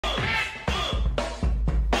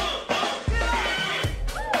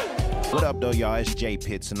What up though, y'all? It's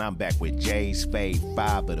JayPitts and I'm back with Jay's Fave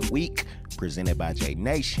 5 of the week, presented by Jay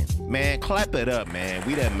Nation. Man, clap it up, man.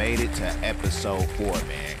 We done made it to episode 4,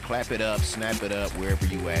 man. Clap it up, snap it up, wherever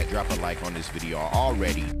you at. Drop a like on this video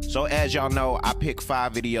already. So as y'all know, I picked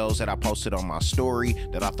 5 videos that I posted on my story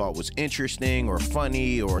that I thought was interesting or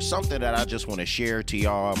funny or something that I just want to share to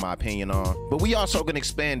y'all my opinion on. But we also gonna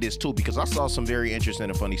expand this too because I saw some very interesting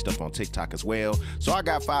and funny stuff on TikTok as well. So I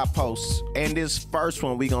got 5 posts, and this first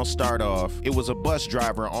one we gonna start off. It was a bus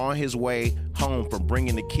driver on his way home from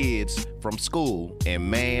bringing the kids from school,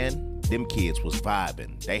 and man, them kids was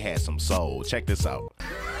vibing. They had some soul. Check this out.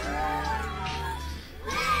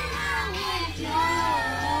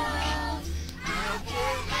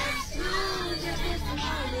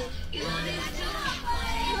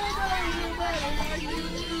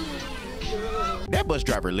 That bus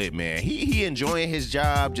driver lit, man. He enjoying his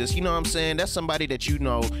job. Just, you know what I'm saying? That's somebody that you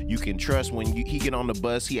know you can trust. When he get on the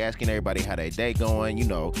bus, he asking everybody how their day going, you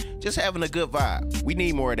know, just having a good vibe. We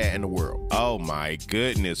need more of that in the world. Oh my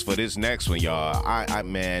goodness. For this next one, y'all,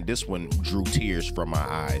 man, this one drew tears from my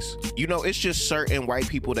eyes. You know, it's just certain white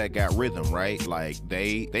people that got rhythm, right? Like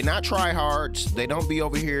they not try hards. They don't be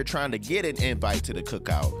over here trying to get an invite to the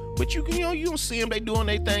cookout. But you don't see them, they doing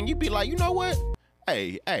their thing. You be like, you know what?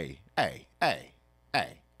 Hey,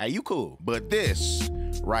 you cool. But this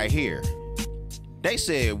right here, they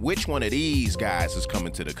said which one of these guys is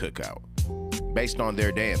coming to the cookout based on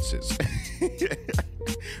their dances.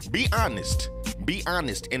 Be honest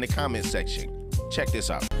in the comment section. Check this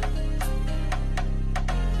out.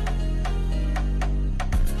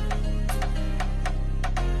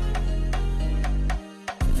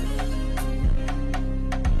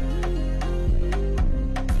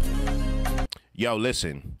 Yo,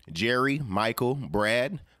 listen, Jerry, Michael,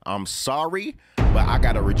 Brad, I'm sorry, but I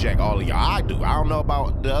gotta reject all of y'all. I do. I don't know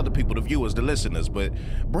about the other people, the viewers, the listeners, but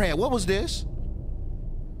Brad, what was this?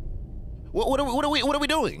 What are we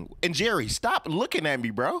doing? And Jerry, stop looking at me,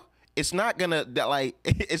 bro. It's not gonna, like,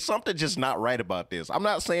 it's something just not right about this. I'm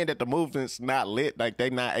not saying that the movement's not lit, like they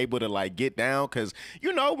not able to like get down, because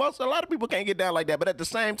you know, a lot of people can't get down like that. But at the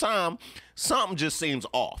same time, something just seems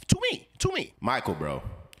off to me. Michael, bro.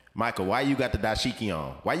 Michael, why you got the dashiki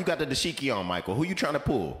on? Why you got the dashiki on, Michael? Who you trying to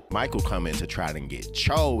pull? Michael coming to try to get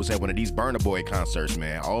chose at one of these Burna Boy concerts,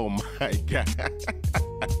 man. Oh my God.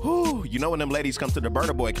 Whew. You know when them ladies come to the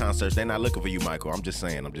Burna Boy concerts, they're not looking for you, Michael. I'm just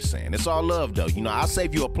saying. It's all love though. You know, I'll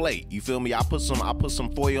save you a plate. You feel me? I'll put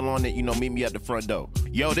some foil on it, you know, meet me at the front door.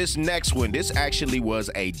 Yo, this next one, this actually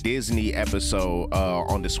was a Disney episode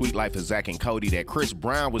on The Sweet Life of Zack and Cody that Chris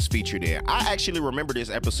Brown was featured in. I actually remember this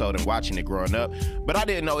episode and watching it growing up, but I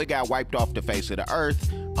didn't know it got wiped off the face of the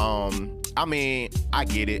earth. I mean, I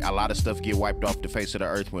get it. A lot of stuff get wiped off the face of the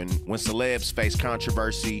earth when celebs face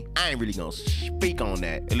controversy. I ain't really gonna speak on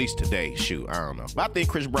that, at least today. Shoot, I don't know. But I think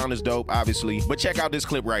Chris Brown is dope, obviously. But check out this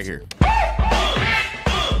clip right here.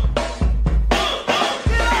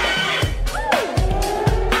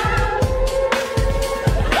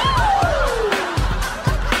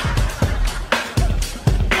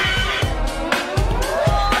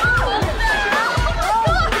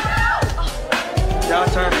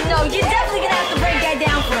 No, you're definitely gonna have to break that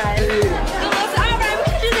down for us. All right, we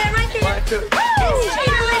can do that right here.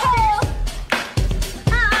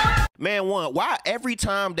 Man, why every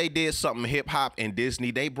time they did something hip hop in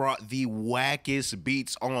Disney, they brought the wackest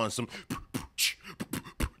beats on some.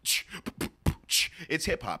 It's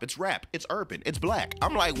hip hop, it's rap, it's urban, it's black.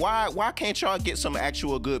 I'm like, why can't y'all get some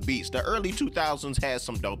actual good beats? The early 2000s had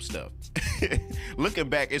some dope stuff. Looking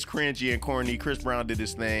back, it's cringy and corny. Chris Brown did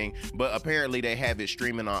his thing, but apparently they have it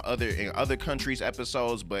streaming on other countries'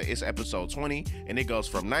 episodes, but it's episode 20, and it goes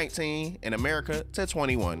from 19 in America to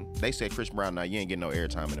 21. They said, Chris Brown, now you ain't getting no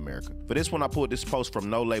airtime in America. For this one, I pulled this post from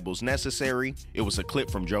No Labels Necessary. It was a clip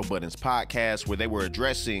from Joe Budden's podcast where they were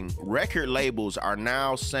addressing record labels are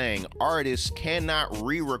now saying artists cannot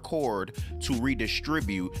re-record to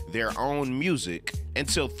redistribute their own music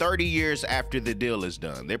until 30 years after the deal is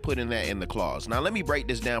done. They're putting that in the clause. Now, let me break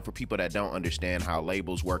this down for people that don't understand how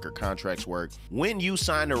labels work or contracts work. When you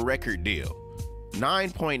sign a record deal,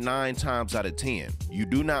 9.9 times out of 10, you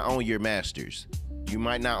do not own your masters. You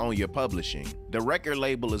might not own your publishing. The record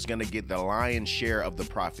label is gonna get the lion's share of the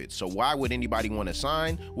profit. So why would anybody want to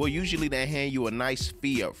sign? Well, usually they hand you a nice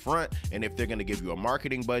fee up front, and if they're gonna give you a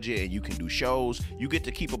marketing budget and you can do shows, you get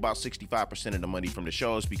to keep about 65% of the money from the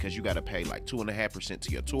shows because you gotta pay like 2.5% to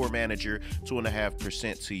your tour manager,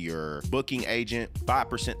 2.5% to your booking agent,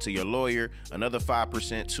 5% to your lawyer, another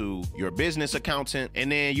 5% to your business accountant, and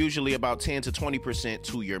then usually about 10 to 20%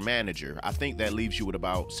 to your manager. I think that leaves you with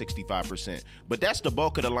about 65%. But that's that's the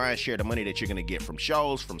bulk of the lion's share of the money that you're gonna get from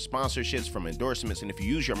shows, from sponsorships, from endorsements. And if you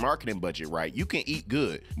use your marketing budget right, you can eat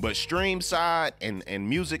good. But stream side and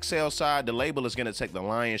music sales side, the label is gonna take the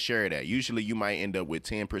lion's share of that. Usually you might end up with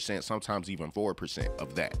 10%, sometimes even 4%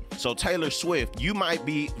 of that. So Taylor Swift, you might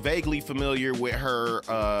be vaguely familiar with her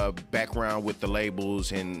background with the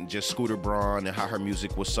labels and just Scooter Braun and how her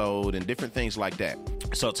music was sold and different things like that.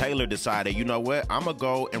 So Taylor decided, you know what, I'm gonna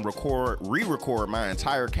go and re-record my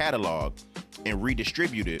entire catalog and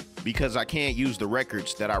redistribute it because I can't use the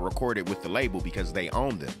records that I recorded with the label because they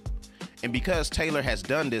own them. And because Taylor has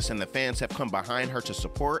done this and the fans have come behind her to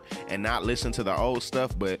support and not listen to the old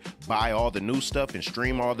stuff, but buy all the new stuff and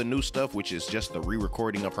stream all the new stuff, which is just the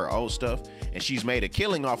re-recording of her old stuff, and she's made a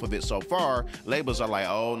killing off of it so far, labels are like,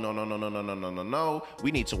 oh, no.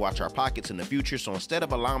 We need to watch our pockets in the future. So instead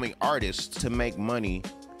of allowing artists to make money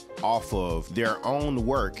off of their own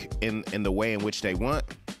work in the way in which they want,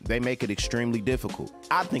 they make it extremely difficult.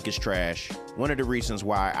 I think it's trash. One of the reasons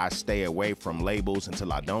why I stay away from labels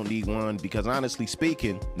until I don't need one, because honestly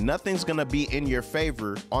speaking, nothing's gonna be in your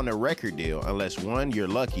favor on a record deal unless one, you're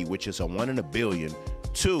lucky, which is a 1 in a billion.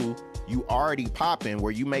 Two, you already popping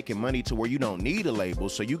where you making money to where you don't need a label,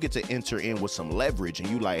 so you get to enter in with some leverage and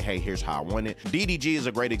you like, hey, here's how I want it. DDG is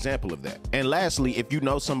a great example of that. And lastly, if you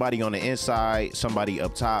know somebody on the inside, somebody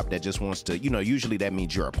up top that just wants to, usually that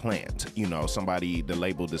means you're a plant. Somebody, the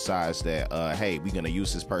label decides that, hey, we're gonna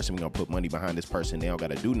use this person, we're gonna put money behind this person, they don't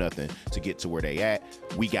gotta do nothing to get to where they at.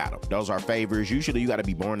 We got them. Those are favors. Usually you gotta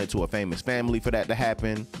be born into a famous family for that to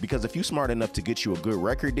happen, because if you're smart enough to get you a good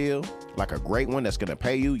record deal, like a great one that's gonna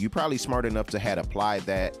pay you, you probably smart enough to have applied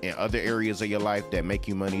that in other areas of your life that make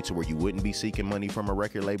you money to where you wouldn't be seeking money from a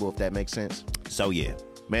record label, if that makes sense. So yeah,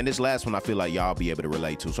 man, this last one I feel like y'all be able to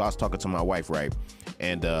relate to. So I was talking to my wife, right?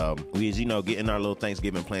 And we was, getting our little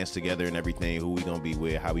Thanksgiving plans together and everything, who we gonna be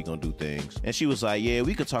with, how we gonna do things. And she was like, yeah,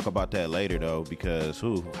 we could talk about that later though, because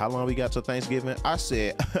how long we got till Thanksgiving? I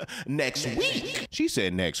said, next week. She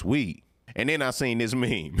said, next week. And then I seen this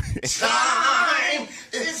meme. Time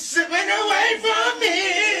is slipping away from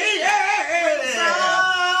me. Yeah.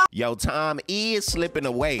 Yo, time is slipping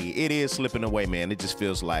away. It is slipping away, man. It just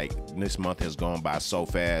feels like this month has gone by so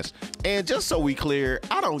fast. And just so we clear,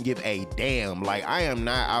 I don't give a damn. Like, I am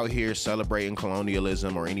not out here celebrating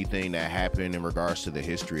colonialism or anything that happened in regards to the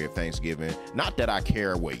history of Thanksgiving. Not that I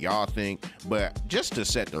care what y'all think, but just to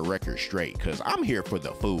set the record straight, because I'm here for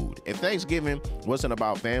the food. If Thanksgiving wasn't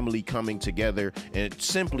about family coming together and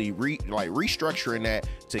simply restructuring that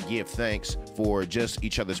to give thanks for just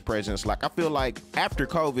each other's presence, like I feel like after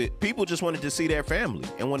COVID, people just wanted to see their family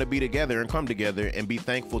and want to be together and come together and be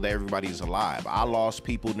thankful that everybody's alive. I lost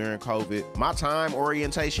people during COVID. My time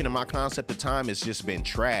orientation and my concept of time has just been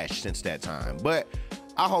trash since that time. But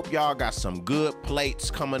I hope y'all got some good plates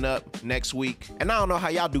coming up next week. And I don't know how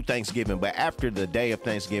y'all do Thanksgiving, but after the day of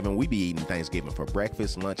Thanksgiving, we be eating Thanksgiving for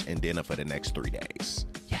breakfast, lunch, and dinner for the next 3 days.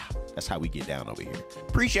 Yeah. That's how we get down over here.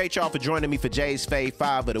 Appreciate y'all for joining me for Jay's Fave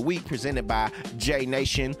 5 of the Week, presented by Jay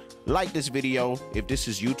Nation. Like this video. If this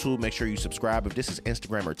is YouTube, make sure you subscribe. If this is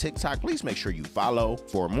Instagram or TikTok, please make sure you follow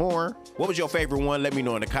for more. What was your favorite one? Let me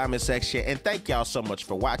know in the comment section. And thank y'all so much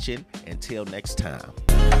for watching. Until next time.